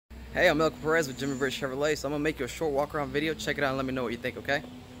Hey, I'm Uncle Perez with Jimmy Britt Chevrolet, so I'm gonna make you a short walk around video. Check it out and let me know what you think, okay?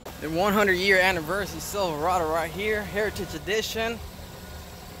 The 100-year anniversary Silverado right here, Heritage Edition.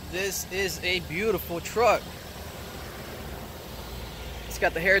 This is a beautiful truck. It's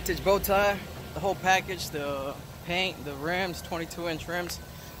got the Heritage bow tie, the whole package, the paint, the rims, 22-inch rims.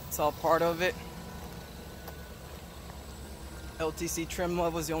 It's all part of it. LTC trim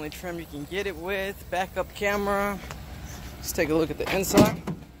level is the only trim you can get it with. Backup camera. Let's take a look at the inside.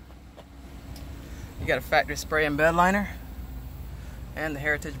 You got a factory spray and bed liner, and the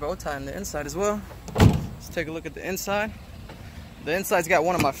Heritage bow tie on the inside as well. Let's take a look at the inside. The inside's got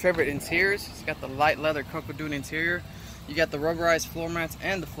one of my favorite interiors. It's got the light leather cocoa dune interior. You got the rubberized floor mats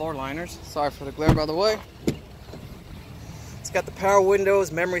and the floor liners. Sorry for the glare, by the way. It's got the power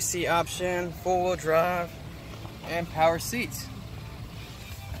windows, memory seat option, four-wheel drive, and power seats.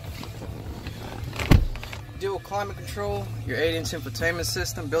 Dual climate control, your 8-inch infotainment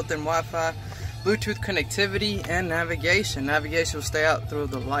system, built-in Wi-Fi, Bluetooth connectivity, and navigation. Navigation will stay out through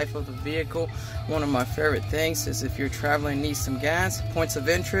the life of the vehicle. One of my favorite things is if you're traveling and need some gas. Points of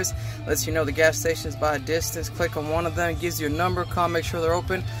interest lets you know the gas stations by a distance. Click on one of them, it gives you a number, call, make sure they're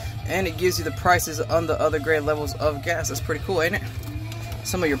open, and it gives you the prices on the other grade levels of gas. That's pretty cool, ain't it?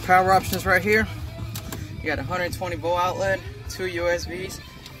 Some of your power options right here. You got a 120 volt outlet, 2 USBs,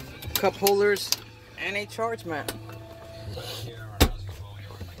 cup holders, and a charge mat.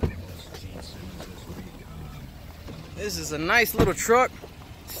 This is a nice little truck.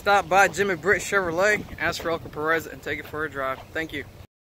 Stop by Jimmy Britt Chevrolet, ask for Uncle Perez, and take it for a drive. Thank you.